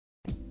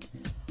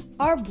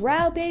Our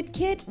Brow Babe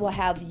kit will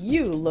have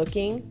you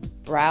looking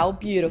brow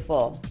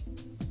beautiful.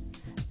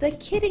 The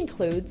kit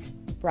includes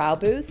brow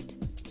boost,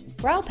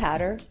 brow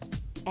powder,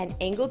 an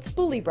angled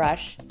spoolie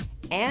brush,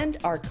 and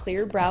our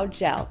clear brow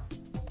gel.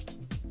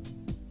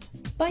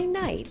 By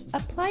night,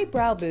 apply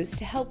brow boost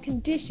to help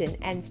condition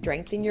and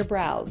strengthen your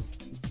brows.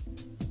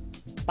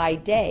 By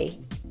day,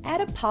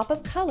 add a pop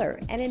of color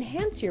and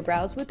enhance your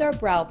brows with our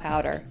brow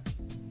powder.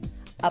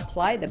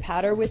 Apply the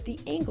powder with the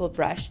angled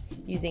brush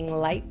using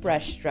light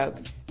brush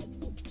strokes.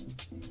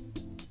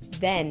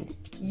 Then,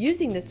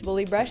 using the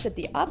spoolie brush at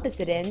the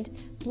opposite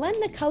end,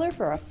 blend the color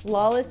for a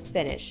flawless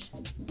finish.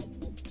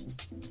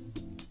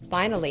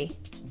 Finally,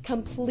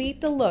 complete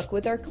the look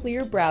with our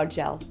clear brow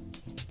gel.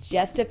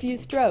 Just a few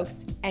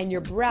strokes and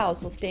your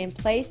brows will stay in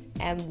place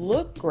and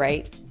look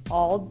great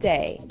all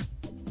day.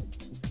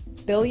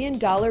 Billion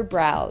Dollar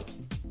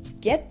Brows.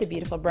 Get the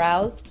beautiful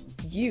brows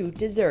you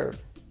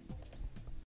deserve.